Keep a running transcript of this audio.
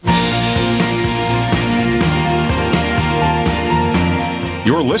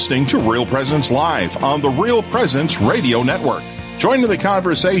You're listening to Real Presence Live on the Real Presence Radio Network. Join in the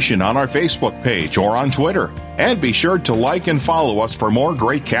conversation on our Facebook page or on Twitter. And be sure to like and follow us for more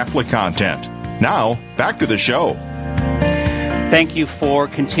great Catholic content. Now, back to the show. Thank you for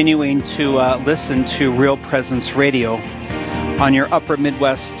continuing to listen to Real Presence Radio on your Upper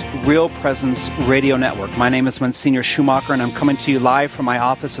Midwest Real Presence Radio Network. My name is Monsignor Schumacher, and I'm coming to you live from my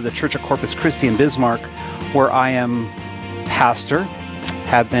office of the Church of Corpus Christi in Bismarck, where I am pastor,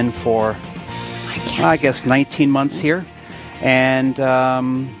 have been for, I guess, 19 months here. And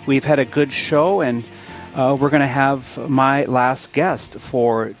we've had a good show, and we're going to have my last guest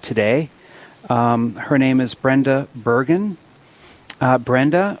for today. Her name is Brenda Bergen.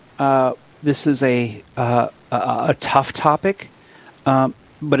 Brenda, this is a tough topic,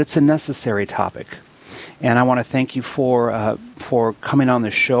 but it's a necessary topic, and I want to thank you for coming on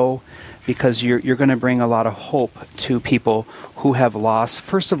the show, because you're going to bring a lot of hope to people who have lost.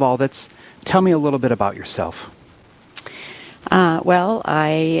 First of all, tell me a little bit about yourself. Well,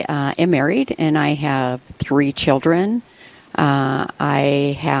 I am married, and I have 3 children.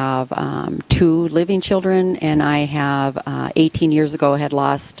 I have 2 living children, and I have 18 years ago had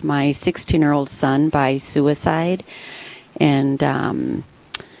lost my 16-year-old son by suicide, and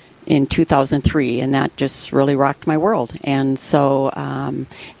in 2003, and that just really rocked my world. And so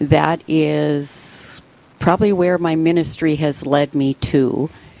that is probably where my ministry has led me to.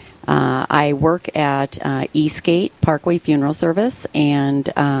 I work at Eastgate Parkway Funeral Service,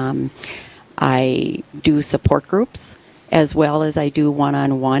 and I do support groups, as well as I do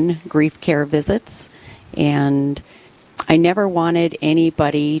one-on-one grief care visits. And I never wanted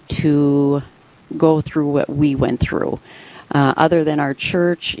anybody to go through what we went through. Other than our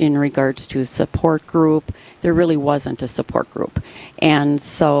church, in regards to support group, there really wasn't a support group. And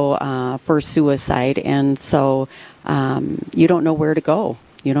so for suicide, and so you don't know where to go.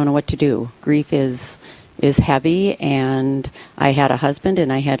 You don't know what to do. Grief is heavy, and I had a husband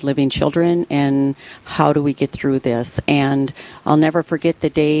and I had living children, and how do we get through this? And I'll never forget the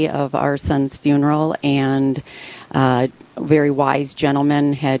day of our son's funeral, and a very wise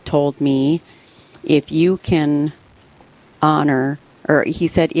gentleman had told me, if you can honor, or he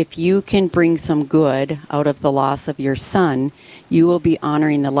said, if you can bring some good out of the loss of your son, you will be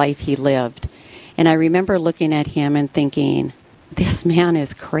honoring the life he lived. And I remember looking at him and thinking, this man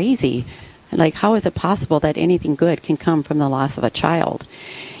is crazy. Like, how is it possible that anything good can come from the loss of a child?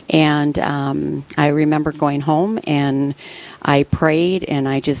 And I remember going home, and I prayed, and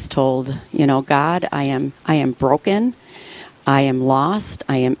I just told, God, I am broken. I am lost.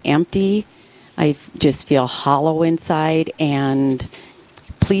 I am empty. I just feel hollow inside, and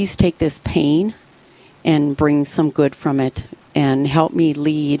please take this pain and bring some good from it and help me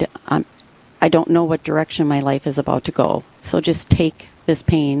lead. I don't know what direction my life is about to go, so just take this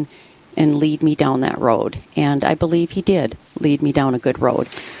pain and lead me down that road. And I believe he did lead me down a good road.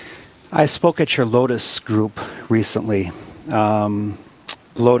 I spoke at your Lotus group recently.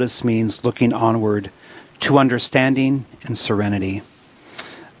 Lotus means looking onward to understanding and serenity.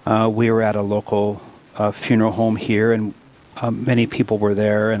 We were at a local funeral home here, and many people were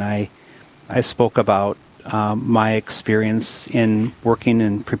there, and I spoke about my experience in working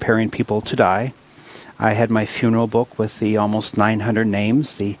and preparing people to die. I had my funeral book with the almost 900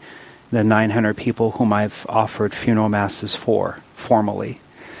 names, the 900 people whom I've offered funeral masses for, formally.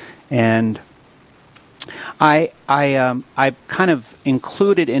 And I kind of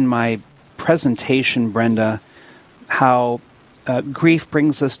included in my presentation, Brenda, how grief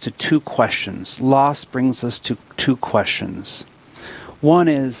brings us to 2 questions. Loss brings us to 2 questions. One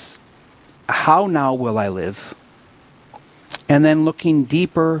is, how now will I live? And then looking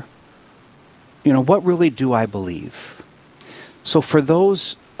deeper, what really do I believe? So for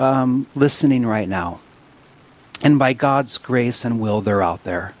those listening right now, and by God's grace and will, they're out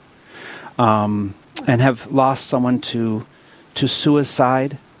there, and have lost someone to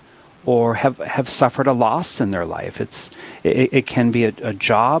suicide, or have suffered a loss in their life. It can be a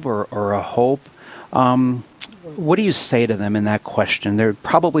job or a hope. What do you say to them in that question? They're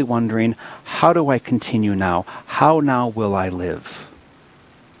probably wondering, how do I continue now? How now will I live?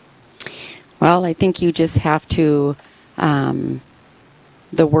 Well, I think you just have to, the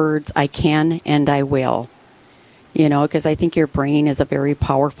words, I can and I will, because I think your brain is a very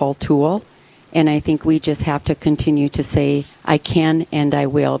powerful tool. And I think we just have to continue to say, I can and I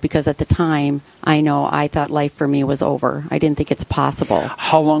will, because at the time, I thought life for me was over. I didn't think it's possible.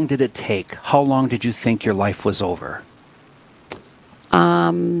 How long did it take? How long did you think your life was over?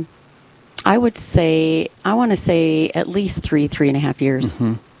 I want to say at least 3.5 years.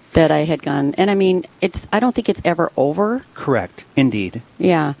 Mm-hmm. that I had gone. And I mean, I don't think it's ever over. Correct. Indeed.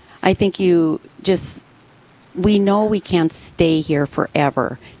 Yeah. I think we know we can't stay here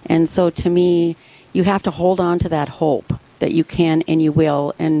forever. And so to me, you have to hold on to that hope that you can and you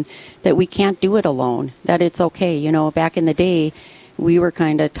will, and that we can't do it alone, that it's okay. You know, back in the day, we were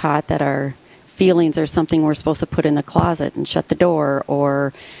kind of taught that our feelings are something we're supposed to put in the closet and shut the door,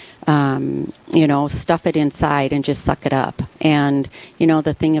 or, stuff it inside and just suck it up. And,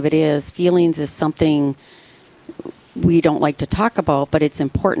 the thing of it is, feelings is something we don't like to talk about, but it's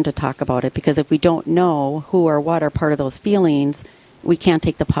important to talk about it, because if we don't know who or what are part of those feelings, we can't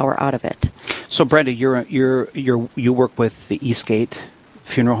take the power out of it. So, Brenda, you work with the Eastgate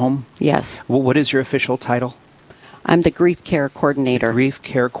Funeral Home? Yes. What is your official title? I'm the Grief Care Coordinator. Grief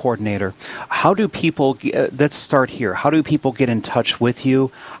Care Coordinator. How do people, let's start here. How do people get in touch with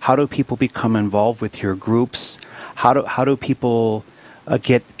you? How do people become involved with your groups? How do people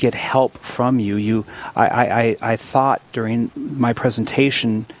get help from you? I thought during my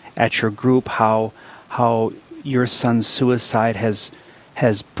presentation at your group how your son's suicide has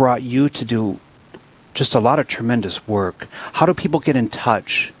brought you to do just a lot of tremendous work. How do people get in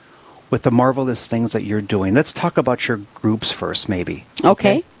touch with the marvelous things that you're doing? Let's talk about your groups first, maybe.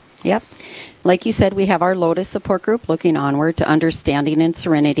 Okay. Yep. Like you said, we have our Lotus support group, Looking Onward to Understanding and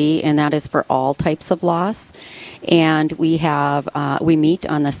Serenity, and that is for all types of loss. And we have we meet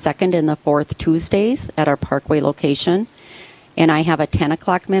on the second and the fourth Tuesdays at our Parkway location. And I have a 10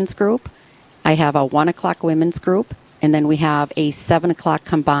 o'clock men's group. I have a 1 o'clock women's group, and then we have a 7 o'clock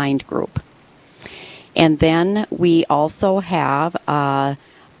combined group. And then we also have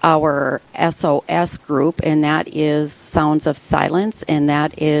our SOS group, and that is Sounds of Silence, and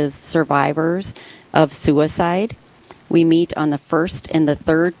that is survivors of suicide. We meet on the first and the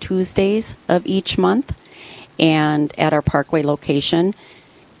third Tuesdays of each month, and at our Parkway location,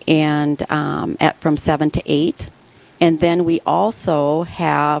 and from 7 to 8. And then we also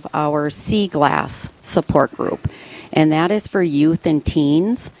have our Sea Glass support group, and that is for youth and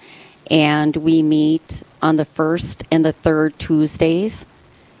teens. And we meet on the first and the third Tuesdays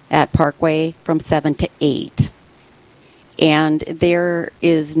at Parkway from 7 to 8. And there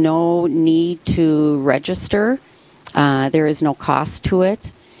is no need to register. There is no cost to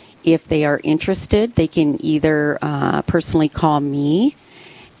it. If they are interested, they can either personally call me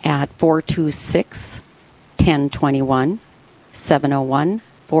at 426-1021,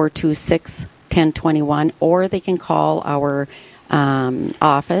 701-426-1021, or they can call our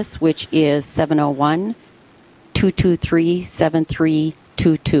office, which is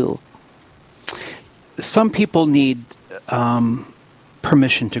 701-223-7322. Some people need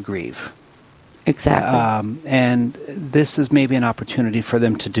permission to grieve. Exactly. And this is maybe an opportunity for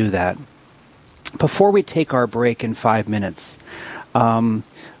them to do that. Before we take our break in 5 minutes, to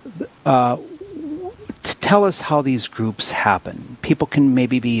tell us how these groups happen. People can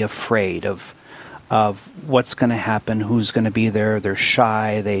maybe be afraid of what's going to happen, who's going to be there. They're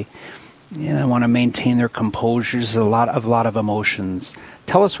shy. They want to maintain their composure. There's a lot of emotions.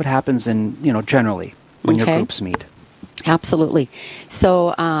 Tell us what happens generally when your groups meet. Absolutely.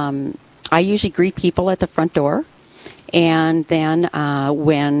 So I usually greet people at the front door, and then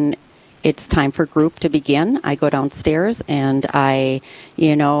when it's time for group to begin, I go downstairs and I,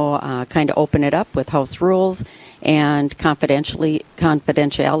 kind of open it up with house rules and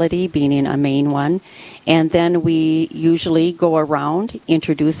confidentiality being a main one. And then we usually go around,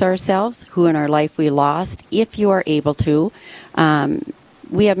 introduce ourselves, who in our life we lost, if you are able to.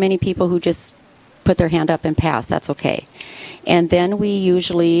 We have many people who just put their hand up and pass. That's okay. And then we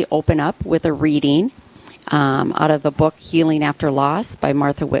usually open up with a reading out of the book Healing After Loss by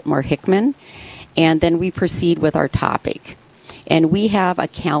Martha Whitmore Hickman. And then we proceed with our topic. And we have a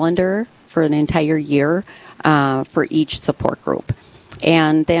calendar for an entire year for each support group.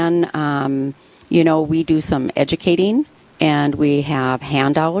 And then, we do some educating, and we have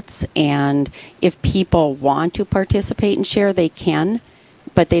handouts. And if people want to participate and share, they can,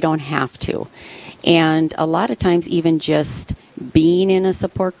 but they don't have to. And a lot of times, even just being in a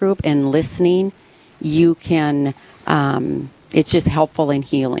support group and listening, you can, it's just helpful in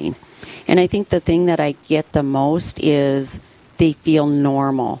healing. And I think the thing that I get the most is they feel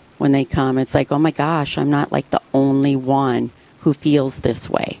normal when they come. It's like, oh my gosh, I'm not like the only one who feels this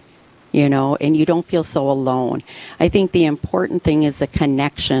way, and you don't feel so alone. I think the important thing is the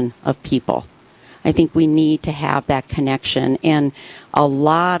connection of people. I think we need to have that connection. And a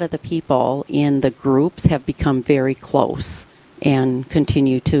lot of the people in the groups have become very close and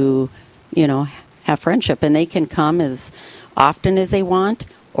continue to, have friendship. And they can come as often as they want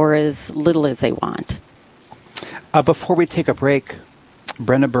or as little as they want. Before we take a break,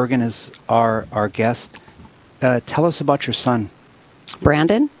 Brenda Bergen is our guest. Tell us about your son.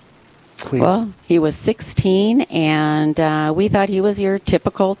 Brandon? Please. Well, he was 16, and we thought he was your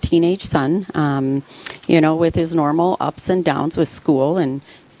typical teenage son, with his normal ups and downs with school and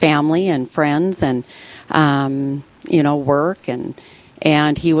family and friends and, work.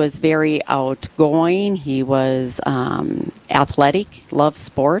 And he was very outgoing. He was athletic, loved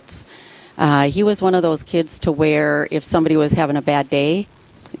sports. He was one of those kids to where if somebody was having a bad day,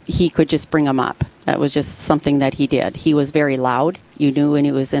 he could just bring them up. That was just something that he did. He was very loud. You knew when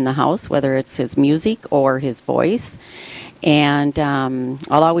he was in the house, whether it's his music or his voice. And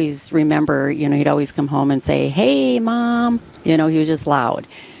I'll always remember, he'd always come home and say, "Hey, Mom." He was just loud.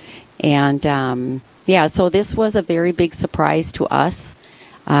 And, so this was a very big surprise to us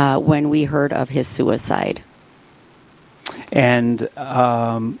when we heard of his suicide. And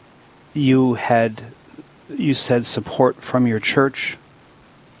you said support from your church,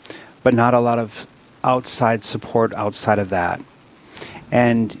 but not a lot of outside support outside of that.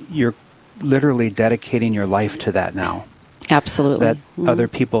 And you're literally dedicating your life to that now. Absolutely. That other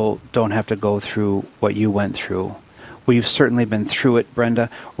people don't have to go through what you went through. We've certainly been through it,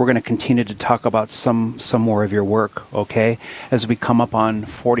 Brenda. We're going to continue to talk about some more of your work, okay, as we come up on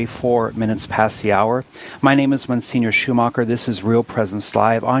 44 minutes past the hour. My name is Monsignor Schumacher. This is Real Presence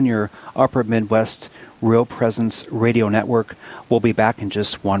Live on your Upper Midwest Real Presence Radio Network. We'll be back in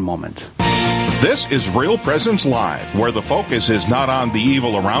just one moment. This is Real Presence Live, where the focus is not on the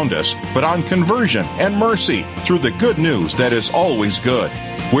evil around us, but on conversion and mercy through the good news that is always good.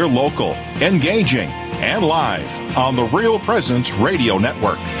 We're local, engaging, and live on the Real Presence Radio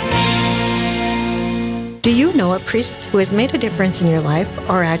Network. Do you know a priest who has made a difference in your life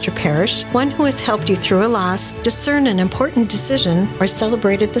or at your parish? One who has helped you through a loss, discern an important decision, or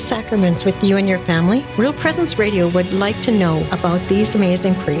celebrated the sacraments with you and your family? Real Presence Radio would like to know about these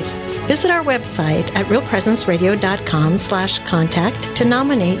amazing priests. Visit our website at realpresenceradio.com/contact to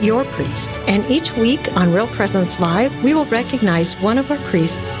nominate your priest. And each week on Real Presence Live, we will recognize one of our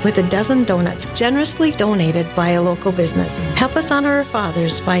priests with a dozen donuts generously donated by a local business. Help us honor our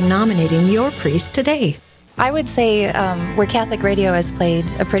fathers by nominating your priest today. I would say where Catholic radio has played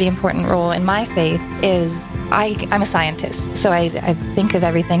a pretty important role in my faith is I'm a scientist, so I think of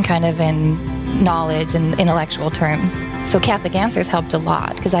everything kind of in knowledge and intellectual terms. So Catholic Answers helped a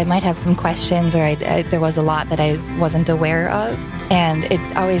lot because I might have some questions or there was a lot that I wasn't aware of, and it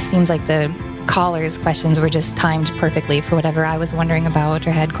always seems like the callers' questions were just timed perfectly for whatever I was wondering about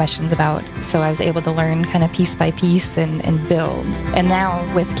or had questions about. So I was able to learn kind of piece by piece and build. And now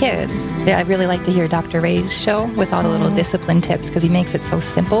with kids, I really like to hear Dr. Ray's show with all the little discipline tips because he makes it so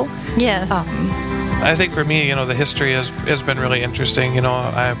simple. Yeah. I think for me, the history has been really interesting.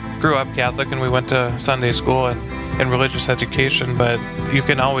 I grew up Catholic and we went to Sunday school and religious education, but you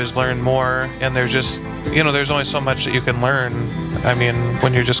can always learn more, and there's just, there's only so much that you can learn. I mean,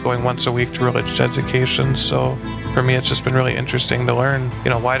 when you're just going once a week to religious education. So for me, it's just been really interesting to learn,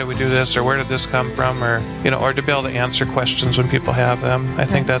 why do we do this, or where did this come from, or to be able to answer questions when people have them. I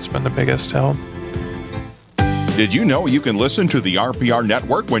think that's been the biggest help. Did you know you can listen to the RPR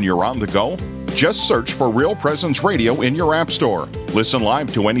network when you're on the go? Just search for Real Presence Radio in your app store. Listen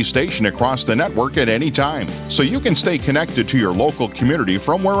live to any station across the network at any time, so you can stay connected to your local community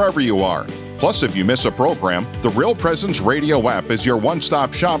from wherever you are. Plus, if you miss a program, the Real Presence Radio app is your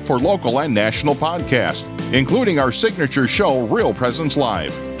one-stop shop for local and national podcasts, including our signature show, Real Presence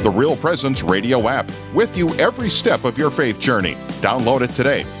Live. The Real Presence Radio app, with you every step of your faith journey. Download it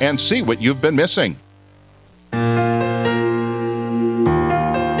today and see what you've been missing.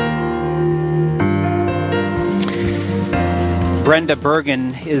 Brenda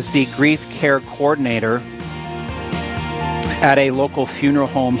Bergen is the grief care coordinator at a local funeral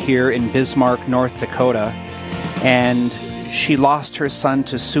home here in Bismarck, North Dakota. And she lost her son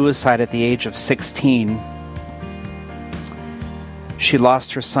to suicide at the age of 16. She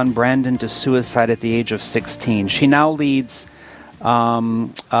lost her son Brandon to suicide at the age of 16. She now leads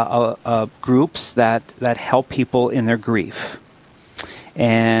groups that help people in their grief.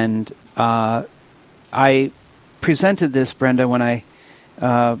 And I presented this, Brenda, when I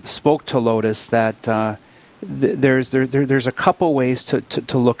spoke to Lotus, that there's a couple ways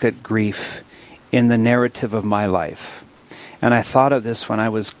to look at grief in the narrative of my life. And I thought of this when I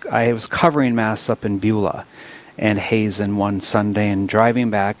was covering Mass up in Beulah and Hazen one Sunday and driving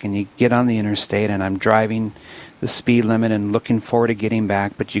back, and you get on the interstate and I'm driving the speed limit and looking forward to getting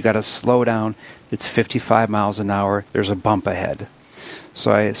back, but you got to slow down. It's 55 miles an hour. There's a bump ahead.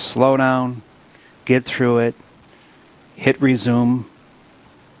 So I slow down, get through it, hit resume,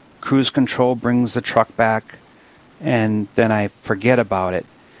 cruise control brings the truck back, and then I forget about it.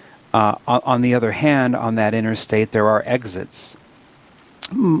 On the other hand, on that interstate, there are exits.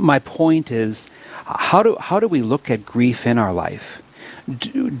 My point is, how do we look at grief in our life?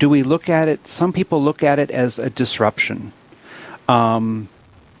 Do we look at it? Some people look at it as a disruption,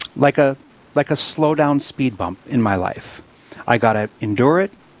 like a slow down speed bump in my life. I gotta endure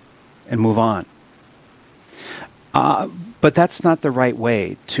it and move on. But that's not the right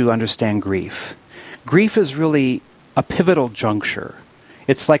way to understand grief. Grief is really a pivotal juncture.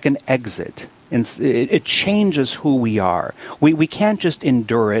 It's like an exit. It changes who we are. We can't just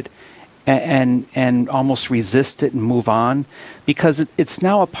endure it and almost resist it and move on, because it's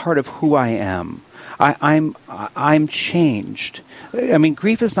now a part of who I am. I'm changed. I mean,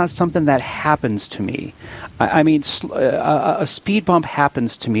 grief is not something that happens to me. A speed bump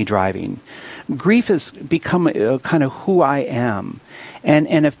happens to me driving. Grief has become kind of who I am,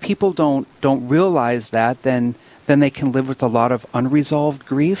 and if people don't realize that, then they can live with a lot of unresolved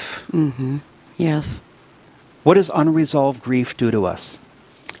grief. Mm-hmm. Yes. What does unresolved grief do to us?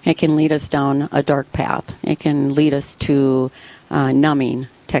 It can lead us down a dark path. It can lead us to numbing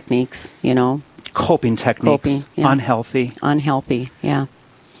techniques, Coping techniques. Yeah. Unhealthy, yeah.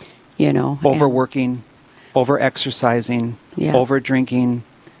 Overworking, over-exercising, Yeah. over-drinking,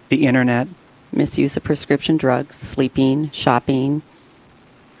 the internet. Misuse of prescription drugs, sleeping, shopping.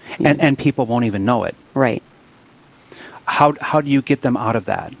 And people won't even know it. Right. How do you get them out of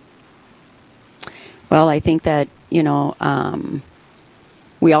that? Well, I think that,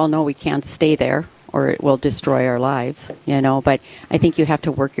 we all know we can't stay there or it will destroy our lives, but I think you have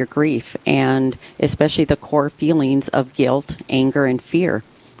to work your grief, and especially the core feelings of guilt, anger, and fear.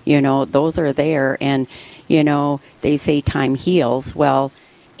 Those are there, and, they say time heals. Well,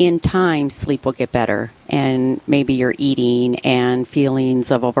 in time, sleep will get better, and maybe you're eating and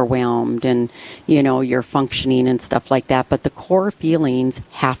feelings of overwhelmed and, you're functioning and stuff like that. But the core feelings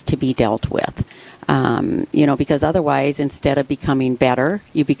have to be dealt with, because otherwise, instead of becoming better,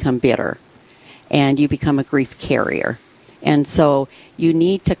 you become bitter and you become a grief carrier. And so you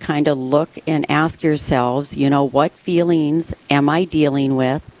need to kind of look and ask yourselves, what feelings am I dealing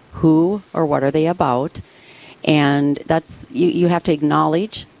with? Who or what are they about? And that's, you have to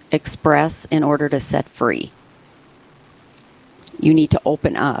acknowledge, express in order to set free. You need to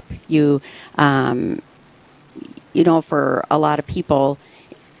open up. For a lot of people,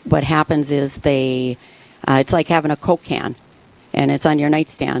 what happens is it's like having a Coke can and it's on your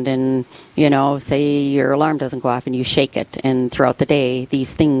nightstand, and, say your alarm doesn't go off and you shake it, and throughout the day,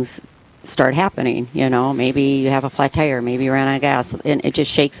 these things start happening. Maybe you have a flat tire, maybe you ran out of gas, and it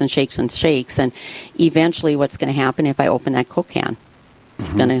just shakes and shakes and shakes. And eventually what's going to happen if I open that Coke can?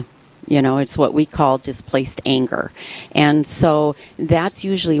 It's going to, it's what we call displaced anger. And so that's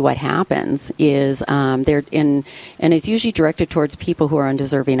usually what happens is and it's usually directed towards people who are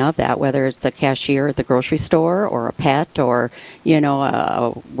undeserving of that, whether it's a cashier at the grocery store or a pet or,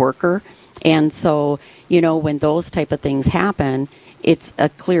 a worker. And so, when those type of things happen, it's a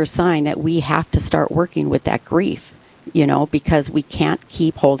clear sign that we have to start working with that grief, because we can't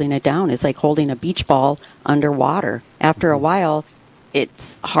keep holding it down. It's like holding a beach ball underwater. After a while,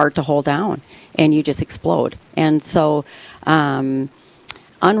 it's hard to hold down and you just explode. And so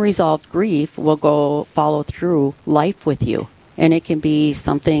unresolved grief will follow through life with you. And it can be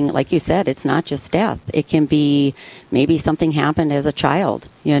something, like you said, it's not just death. It can be maybe something happened as a child,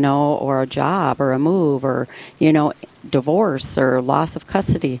 or a job or a move or, divorce or loss of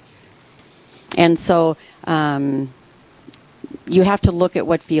custody. And so you have to look at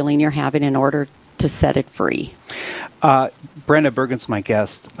what feeling you're having in order to set it free. Brenda Bergen's my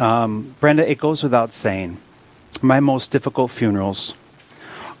guest. Brenda, it goes without saying, my most difficult funerals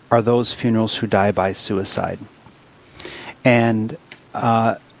are those funerals who die by suicide. And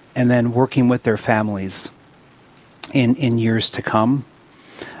then working with their families in years to come.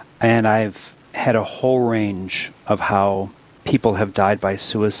 And I've had a whole range of how people have died by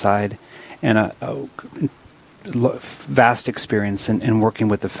suicide, and a vast experience in working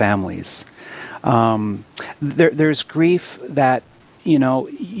with the families. There's grief that, the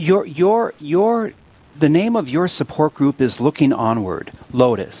name of your support group is Looking Onward,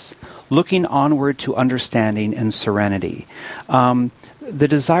 Lotus, looking onward to understanding and serenity. The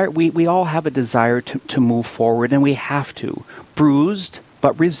desire, we all have a desire to move forward, and we have to, bruised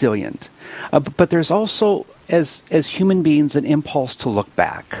but resilient. But there's also, as human beings, an impulse to look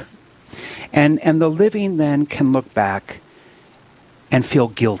back. And the living then can look back and feel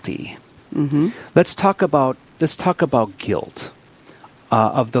guilty. Mm-hmm. Let's talk about guilt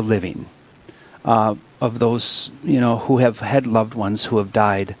of the living, of those who have had loved ones who have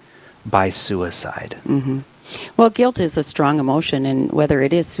died by suicide. Mm-hmm. Well, guilt is a strong emotion, and whether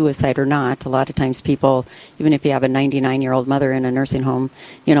it is suicide or not, a lot of times people, even if you have a 99-year-old mother in a nursing home,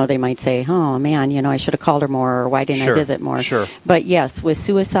 they might say, oh, man, I should have called her more, or why didn't I visit more? Sure. But yes, with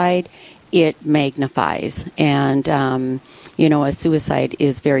suicide, it magnifies, and, a suicide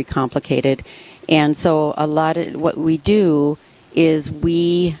is very complicated. And so a lot of what we do is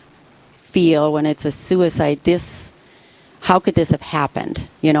we feel when it's a suicide, how could this have happened?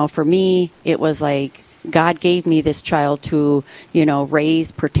 For me, it was like, God gave me this child to,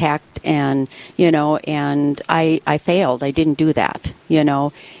 raise, protect, and I failed. I didn't do that,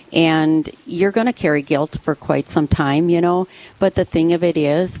 and you're going to carry guilt for quite some time, but the thing of it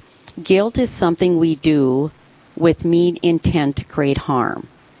is, guilt is something we do with mean intent to create harm.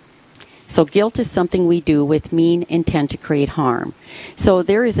 So guilt is something we do with mean intent to create harm. So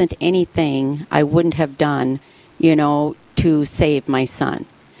there isn't anything I wouldn't have done, to save my son.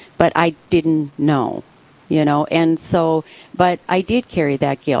 But I didn't know, and so, but I did carry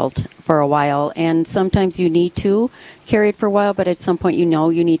that guilt for a while, and sometimes you need to carry it for a while, but at some point you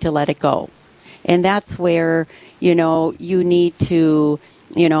need to let it go. And that's where, you need to,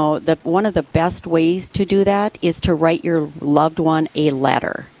 one of the best ways to do that is to write your loved one a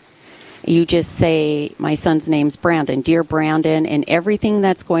letter. You just say, my son's name's Brandon, dear Brandon, and everything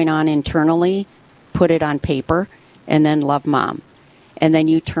that's going on internally, put it on paper, and then love Mom. And then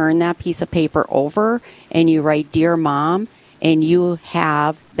you turn that piece of paper over and you write, dear Mom, and you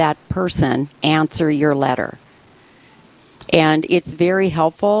have that person answer your letter. And it's very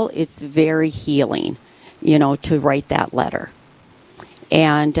helpful. It's very healing, to write that letter.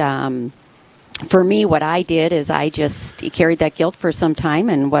 And for me, what I did is I just carried that guilt for some time.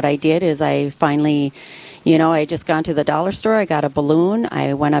 And what I did is I finally, I just gone to the dollar store. I got a balloon.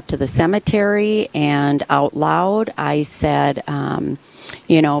 I went up to the cemetery, and out loud I said,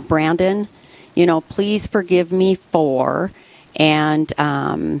 Brandon, please forgive me for, and,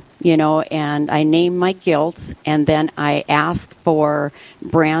 and I named my guilt, and then I asked for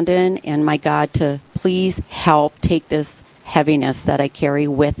Brandon and my God to please help take this heaviness that I carry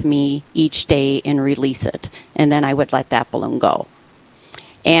with me each day and release it. And then I would let that balloon go.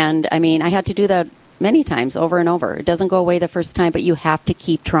 And, I had to do that many times, over and over. It doesn't go away the first time, but you have to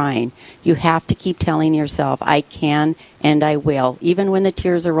keep trying. You have to keep telling yourself, I can and I will. Even when the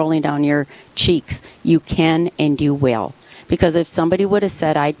tears are rolling down your cheeks, you can and you will. Because if somebody would have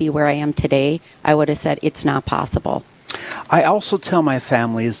said I'd be where I am today, I would have said it's not possible. I also tell my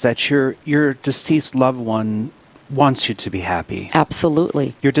families that your deceased loved one wants you to be happy.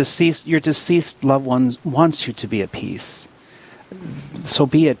 Absolutely. Your deceased loved one wants you to be at peace. So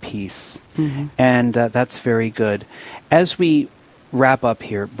be at peace. Mm-hmm. And that's very good. As we wrap up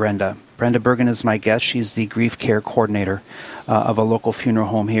here, Brenda Bergen is my guest. She's the grief care coordinator of a local funeral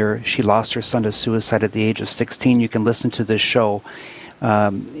home here. She lost her son to suicide at the age of 16. You can listen to this show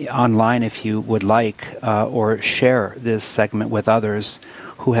online if you would like, or share this segment with others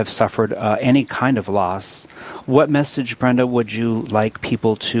who have suffered any kind of loss. What message, Brenda, would you like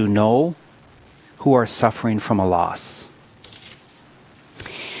people to know who are suffering from a loss?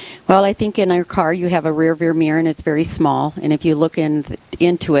 Well, I think in our car you have a rear view mirror, and it's very small. And if you look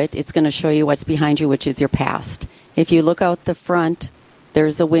into it, it's going to show you what's behind you, which is your past. If you look out the front,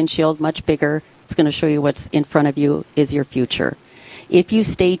 there's a windshield much bigger. It's going to show you what's in front of you is your future. If you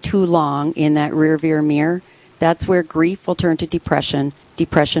stay too long in that rear view mirror, that's where grief will turn to depression.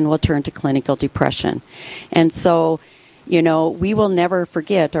 Depression will turn to clinical depression. And so, we will never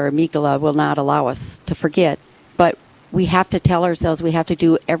forget, our amygdala will not allow us to forget, but we have to tell ourselves we have to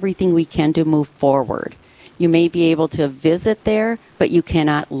do everything we can to move forward. You may be able to visit there, but you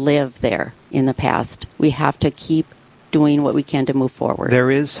cannot live there in the past. We have to keep doing what we can to move forward.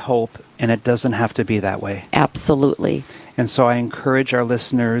 There is hope, and it doesn't have to be that way. Absolutely. And so I encourage our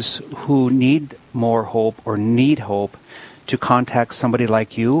listeners who need more hope or need hope to contact somebody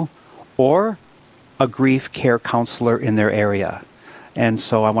like you or a grief care counselor in their area. And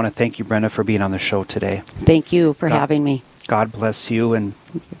so I want to thank you, Brenda, for being on the show today. Thank you for having me. God bless you, and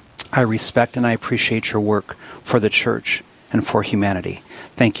I respect and I appreciate your work for the church and for humanity.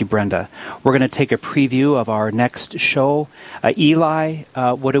 Thank you, Brenda. We're going to take a preview of our next show. Eli,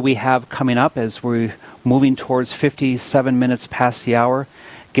 what do we have coming up as we're moving towards 57 minutes past the hour?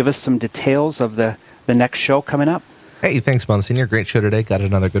 Give us some details of the next show coming up. Hey, thanks, Monsignor. Great show today. Got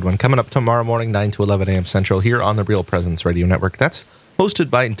another good one coming up tomorrow morning, 9 to 11 a.m. Central, here on the Real Presence Radio Network. That's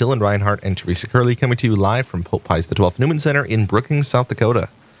hosted by Dylan Reinhardt and Teresa Curley, coming to you live from Pope Pius XII Newman Center in Brookings, South Dakota.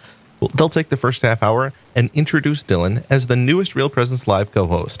 Well, they'll take the first half hour and introduce Dylan as the newest Real Presence Live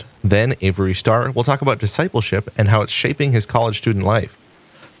co-host. Then Avery Starr will talk about discipleship and how it's shaping his college student life.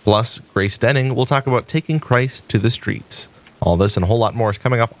 Plus, Grace Denning will talk about taking Christ to the streets. All this and a whole lot more is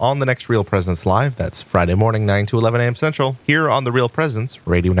coming up on the next Real Presence Live. That's Friday morning, 9 to 11 a.m. Central, here on the Real Presence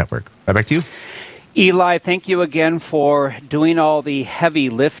Radio Network. Right back to you. Eli, thank you again for doing all the heavy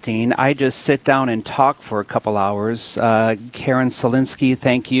lifting. I just sit down and talk for a couple hours. Karen Selinsky,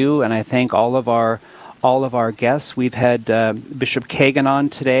 thank you, and I thank all of our guests. We've had Bishop Kagan on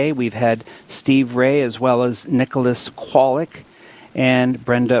today. We've had Steve Ray as well as Nicholas Kwolek and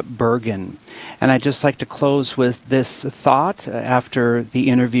Brenda Bergen. And I'd just like to close with this thought after the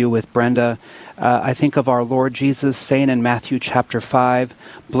interview with Brenda. I think of our Lord Jesus saying in Matthew chapter 5,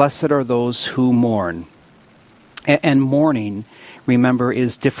 "Blessed are those who mourn." And mourning, remember,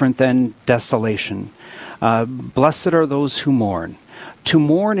 is different than desolation. Blessed are those who mourn. To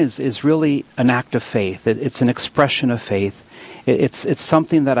mourn is really an act of faith. It's an expression of faith. It's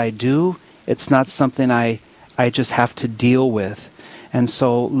something that I do. It's not something I just have to deal with. And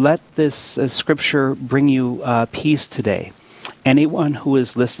so let this scripture bring you peace today. Anyone who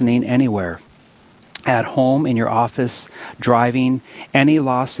is listening anywhere, at home, in your office, driving, any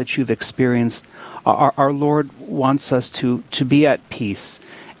loss that you've experienced, our Lord wants us to be at peace.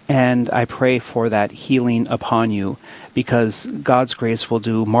 And I pray for that healing upon you, because God's grace will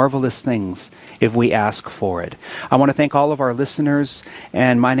do marvelous things if we ask for it. I want to thank all of our listeners,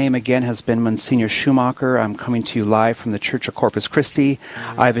 and my name again has been Monsignor Schumacher. I'm coming to you live from the Church of Corpus Christi.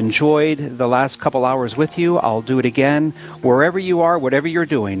 I've enjoyed the last couple hours with you. I'll do it again. Wherever you are, whatever you're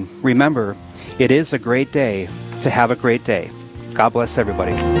doing, remember, it is a great day to have a great day. God bless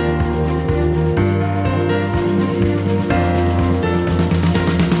everybody.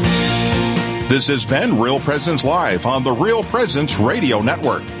 This has been Real Presence Live on the Real Presence Radio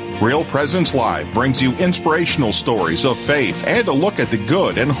Network. Real Presence Live brings you inspirational stories of faith and a look at the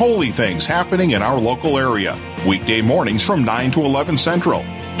good and holy things happening in our local area. Weekday mornings from 9 to 11 Central.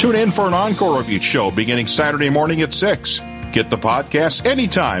 Tune in for an encore of each show beginning Saturday morning at 6. Get the podcast any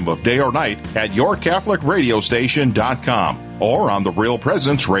time of day or night at yourcatholicradiostation.com or on the Real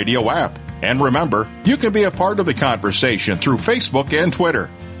Presence Radio app. And remember, you can be a part of the conversation through Facebook and Twitter.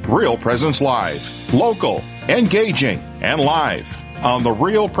 Real Presence Live, local, engaging, and live on the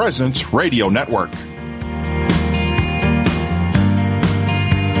Real Presence Radio Network.